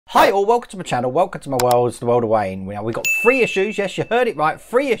Hi all, welcome to my channel, welcome to my world, the world of Wayne. Now we've got 3 issues, yes you heard it right,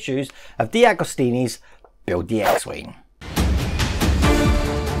 3 issues of Deagostini's Build the X-Wing.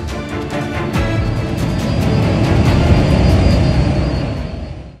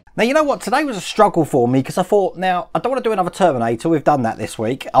 Now you know what, today was a struggle for me because I thought, now I don't want to do another Terminator, we've done that this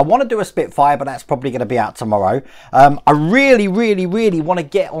week. I want to do a Spitfire, but that's probably going to be out tomorrow. I really want to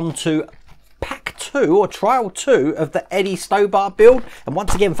get onto pack 2 or trial 2 of the Eddie Stobart build, and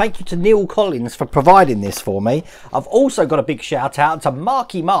once again thank you to Neil Collins for providing this for me. I've also got a big shout out to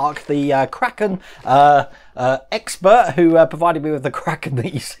Marky Mark, the Kraken expert who provided me with the Kraken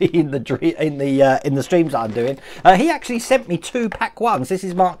that you see in the streams that I'm doing. He actually sent me 2 pack 1s. This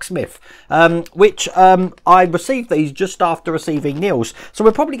is Mark Smith, which I received these just after receiving Neil's, so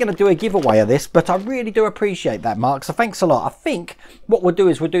we're probably going to do a giveaway of this, but I really do appreciate that, Mark, so thanks a lot. I think what we'll do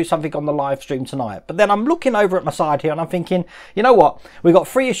is we'll do something on the live stream tonight, but then I'm looking over at my side here and I'm thinking, you know what, we've got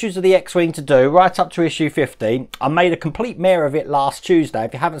 3 issues of the X-Wing to do right up to issue 15. I made a complete mare of it last Tuesday.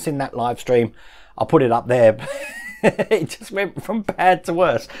 If you haven't seen that live stream, I'll put it up there. It just went from bad to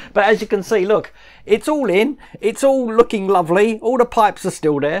worse, but as you can see, look, it's all in, it's all looking lovely, all the pipes are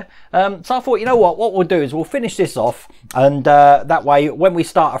still there. So I thought, you know what we'll do is we'll finish this off, and that way when we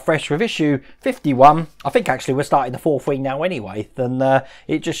start afresh with issue 51, I think actually we're starting the 4th wing now anyway, then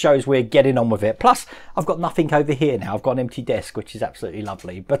it just shows we're getting on with it. Plus I've got nothing over here now, I've got an empty desk, which is absolutely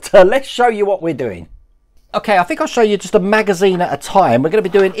lovely. But let's show you what we're doing. Okay, I think I'll show you just a magazine at a time. We're going to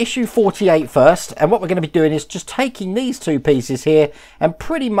be doing issue 48 first, and what we're going to be doing is just taking these 2 pieces here and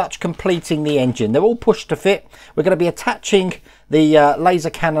pretty much completing the engine. They're all pushed to fit. We're going to be attaching the laser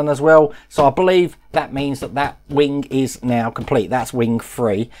cannon as well, so I believe that means that that wing is now complete. That's wing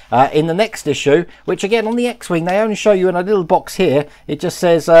 3. In the next issue, which again on the X-Wing they only show you in a little box here, it just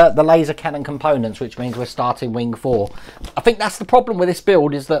says the laser cannon components, which means we're starting wing 4. I think that's the problem with this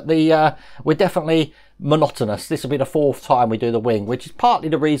build, is that we're definitely monotonous. This will be the 4th time we do the wing, which is partly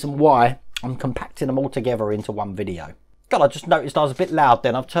the reason why I'm compacting them all together into one video. God, I just noticed I was a bit loud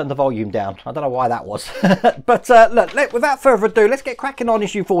then. I've turned the volume down. I don't know why that was. But look, without further ado, let's get cracking on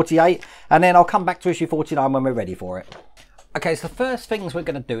issue 48, and then I'll come back to issue 49 when we're ready for it. Okay, so the first things we're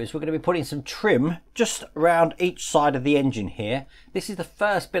going to do is we're going to be putting some trim just around each side of the engine here. This is the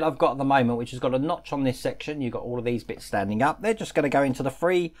first bit I've got at the moment, which has got a notch on this section. You've got all of these bits standing up. They're just going to go into the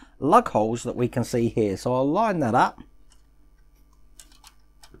 3 lug holes that we can see here. So I'll line that up.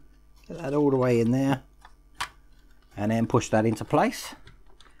 Get that all the way in there. And then push that into place.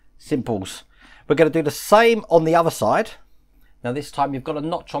 Simples. We're going to do the same on the other side. Now this time you've got a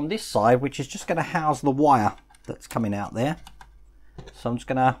notch on this side, which is just going to house the wire that's coming out there. So I'm just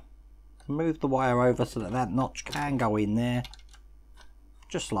going to move the wire over so that that notch can go in there,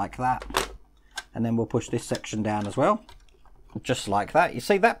 just like that. And then we'll push this section down as well, just like that. You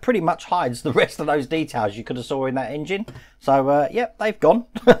see, that pretty much hides the rest of those details you could have saw in that engine. So yep, they've gone.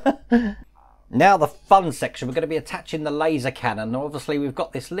 Now the fun section, we're going to be attaching the laser cannon. Now obviously we've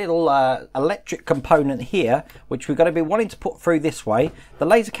got this little electric component here, which we're going to be wanting to put through this way. The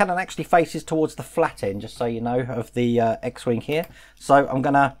laser cannon actually faces towards the flat end, just so you know, of the X-Wing here. So I'm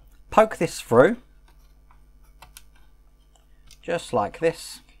going to poke this through, just like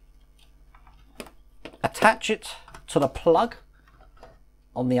this. Attach it to the plug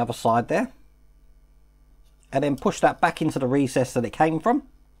on the other side there. And then push that back into the recess that it came from.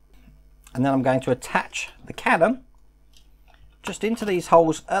 And then I'm going to attach the cannon just into these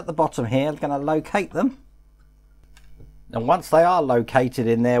holes at the bottom here. I'm going to locate them. And once they are located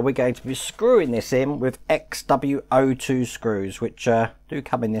in there, we're going to be screwing this in with XWO2 screws, which do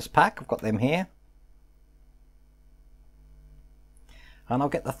come in this pack. I've got them here. And I'll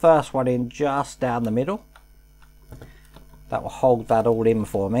get the first one in just down the middle. That will hold that all in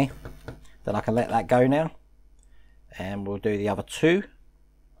for me. Then I can let that go now. And we'll do the other 2.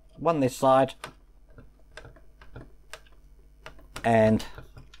 One this side, and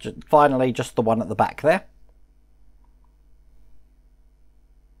finally just the one at the back there.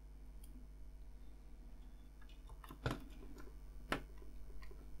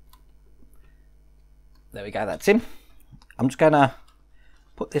 There we go, that's in. I'm just going to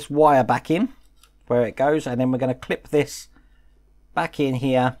put this wire back in where it goes, and then we're going to clip this back in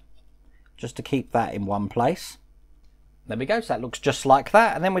here just to keep that in one place. There we go, so that looks just like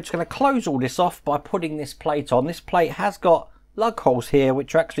that, and then we're just going to close all this off by putting this plate on. This plate has got lug holes here,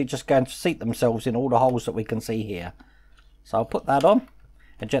 which are actually just going to seat themselves in all the holes that we can see here. So I'll put that on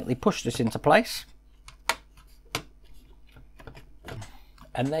and gently push this into place.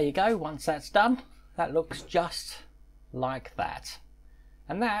 And there you go, once that's done, that looks just like that.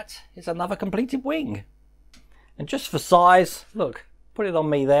 And that is another completed wing. And just for size, look, put it on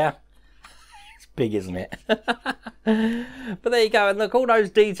me there. It's big, isn't it? But there you go, and look, all those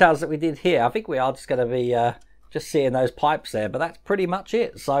details that we did here, I think we are just going to be just seeing those pipes there, but that's pretty much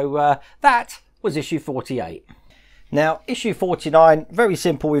it. So that was issue 48. Now, issue 49, very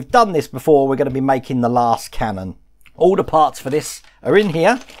simple. We've done this before. We're going to be making the last cannon. All the parts for this are in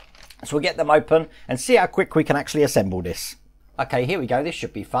here. So we'll get them open and see how quick we can actually assemble this. Okay, here we go. This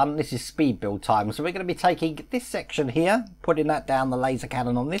should be fun. This is speed build time. So we're going to be taking this section here, putting that down the laser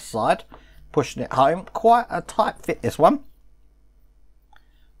cannon on this side, pushing it home. Quite a tight fit, this one.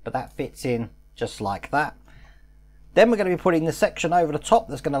 But that fits in just like that. Then we're going to be putting the section over the top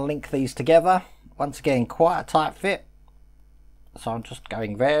that's going to link these together. Once again, quite a tight fit. So I'm just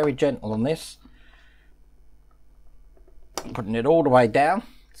going very gentle on this. Putting it all the way down.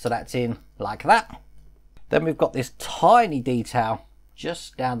 So that's in like that. Then we've got this tiny detail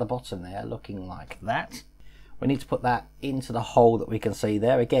just down the bottom there, looking like that. We need to put that into the hole that we can see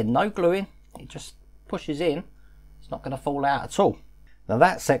there. Again, no gluing. It just pushes in. It's not going to fall out at all. Now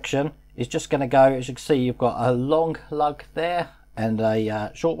that section is just going to go, as you can see, you've got a long lug there and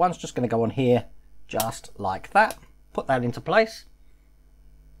a short one's just going to go on here. Just like that. Put that into place.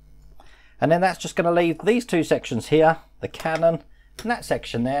 And then that's just going to leave these two sections here, the cannon and that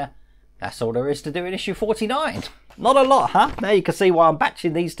section there. That's all there is to do in issue 49. Not a lot, huh? Now you can see why I'm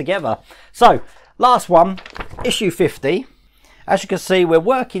batching these together. So, last one, issue 50. As you can see, we're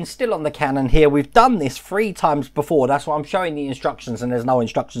working still on the cannon here. We've done this 3 times before. That's why I'm showing the instructions, and there's no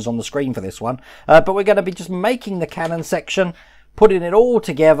instructions on the screen for this one. But we're going to be just making the cannon section, putting it all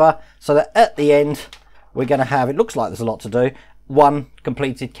together so that at the end we're going to have, it looks like there's a lot to do, one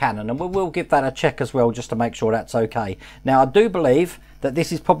completed cannon, and we'll give that a check as well just to make sure that's okay. Now I do believe that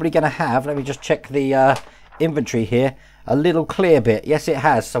this is probably going to have, let me just check the inventory here, a little clear bit. Yes, it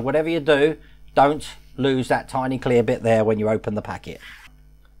has. So whatever you do, don't lose that tiny clear bit there when you open the packet.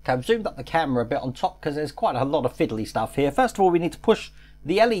 Okay, I've zoomed up the camera a bit on top because there's quite a lot of fiddly stuff here. First of all, we need to push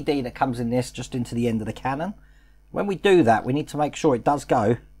the LED that comes in this just into the end of the cannon. When we do that, we need to make sure it does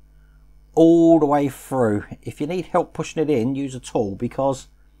go all the way through. If you need help pushing it in, use a tool, because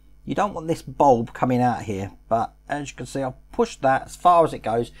you don't want this bulb coming out here. But as you can see, I've pushed that as far as it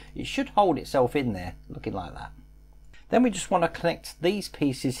goes. It should hold itself in there, looking like that. Then we just want to connect these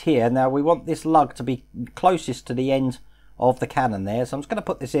pieces here. Now we want this lug to be closest to the end of the cannon there. So I'm just going to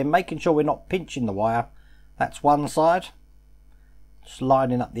put this in, making sure we're not pinching the wire. That's one side. Just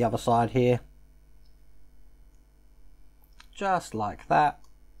lining up the other side here. Just like that,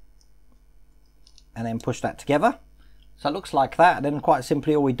 and then push that together. So it looks like that, and then quite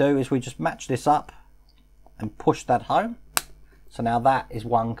simply all we do is we just match this up and push that home. So now that is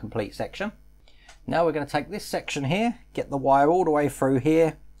one complete section. Now we're going to take this section here, get the wire all the way through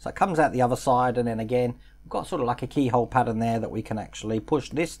here, so it comes out the other side, and then again we've got sort of like a keyhole pattern there that we can actually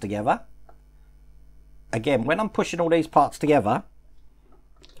push this together. Again, when I'm pushing all these parts together,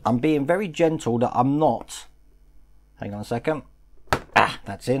 I'm being very gentle that I'm not, hang on a second.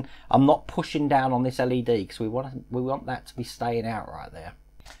 That's in. I'm not pushing down on this LED because we want that to be staying out right there.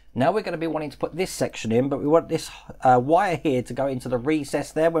 Now we're going to be wanting to put this section in, but we want this wire here to go into the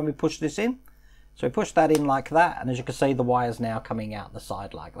recess there when we push this in. So we push that in like that, and as you can see, the wire's now coming out the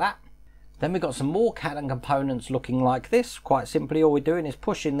side like that. Then we've got some more cannon components looking like this. Quite simply, all we're doing is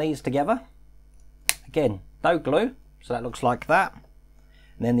pushing these together. Again, no glue, so that looks like that.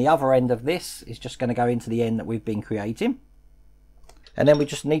 And then the other end of this is just going to go into the end that we've been creating. And then we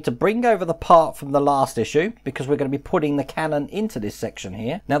just need to bring over the part from the last issue, because we're going to be putting the cannon into this section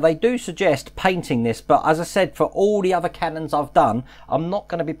here. Now they do suggest painting this, but as I said, for all the other cannons I've done, I'm not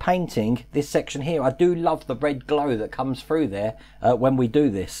going to be painting this section here. I do love the red glow that comes through there when we do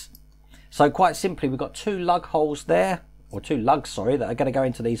this. So quite simply, we've got 2 lug holes there, or 2 lugs, sorry, that are going to go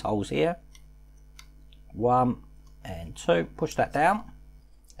into these holes here. 1 and 2, push that down.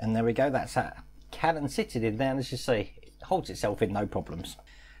 And there we go, that's that cannon sitting in there, and as you see, holds itself in no problems.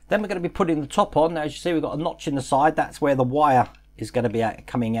 Then we're going to be putting the top on. Now as you see, we've got a notch in the side. That's where the wire is going to be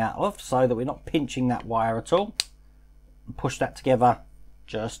coming out of, so that we're not pinching that wire at all. And push that together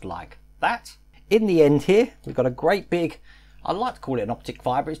just like that. In the end here, we've got a great big, I like to call it an optic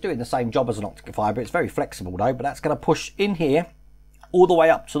fibre. It's doing the same job as an optic fibre. It's very flexible though, but that's going to push in here all the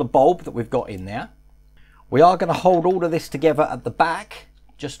way up to the bulb that we've got in there. We are going to hold all of this together at the back,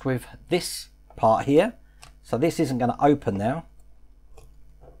 just with this part here. So this isn't going to open now.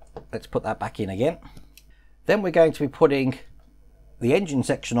 Let's put that back in again. Then we're going to be putting the engine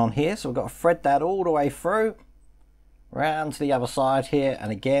section on here. So we've got to thread that all the way through, round to the other side here.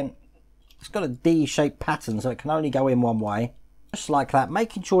 And again, it's got a D-shaped pattern, so it can only go in one way. Just like that,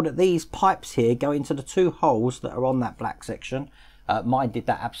 making sure that these pipes here go into the 2 holes that are on that black section. Mine did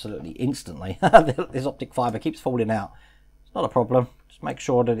that absolutely instantly. This optic fibre keeps falling out. It's not a problem. Just make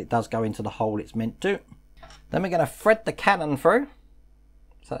sure that it does go into the hole it's meant to. Then we're going to thread the cannon through.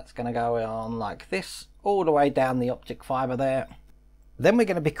 So that's going to go on like this, all the way down the optic fibre there. Then we're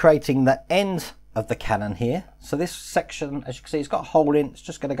going to be creating the end of the cannon here. So this section, as you can see, it's got a hole in. It's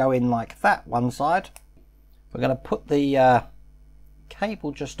just going to go in like that one side. We're going to put the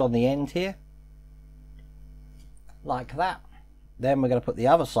cable just on the end here, like that. Then we're going to put the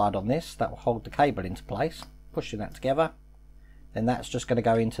other side on this. That will hold the cable into place, pushing that together. Then that's just going to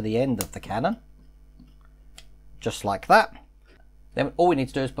go into the end of the cannon, just like that. Then all we need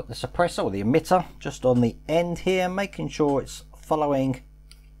to do is put the suppressor or the emitter just on the end here, making sure it's following.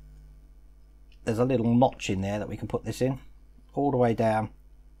 There's a little notch in there that we can put this in all the way down,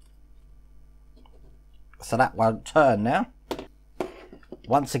 so that won't turn now.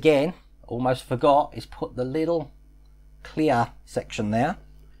 Once again, almost forgot, is put the little clear section there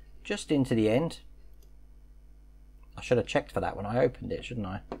just into the end. I should have checked for that when I opened it, shouldn't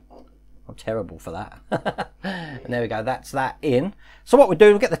I? I'm terrible for that. And there we go, that's that in. So what we do,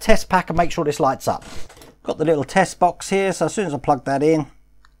 we'll get the test pack and make sure this lights up. Got the little test box here, so as soon as I plug that in,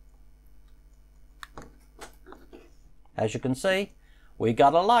 as you can see, we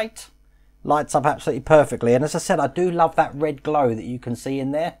got a light. Lights up absolutely perfectly. And as I said, I do love that red glow that you can see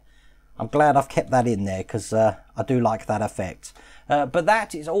in there. I'm glad I've kept that in there because I do like that effect. But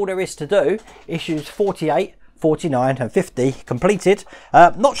that is all there is to do. Issues 48, 49 and 50 completed.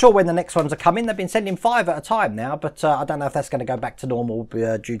 Not sure when the next ones are coming. They've been sending 5 at a time now, but I don't know if that's going to go back to normal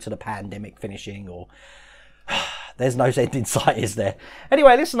due to the pandemic finishing, or there's no end in sight, is there?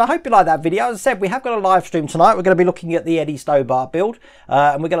 Anyway, listen, I hope you like that video. As I said, we have got a live stream tonight. We're going to be looking at the Eddie Stobart build,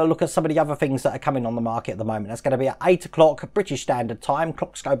 and we're going to look at some of the other things that are coming on the market at the moment. That's going to be at 8 o'clock British Standard Time.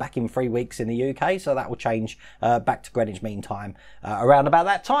 Clocks go back in 3 weeks in the UK, so that will change back to Greenwich Mean Time around about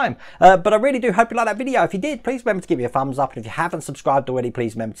that time. But I really do hope you like that video. If you did, please remember to give me a thumbs up, and if you haven't subscribed already,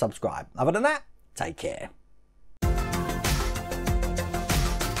 please remember to subscribe. Other than that, take care.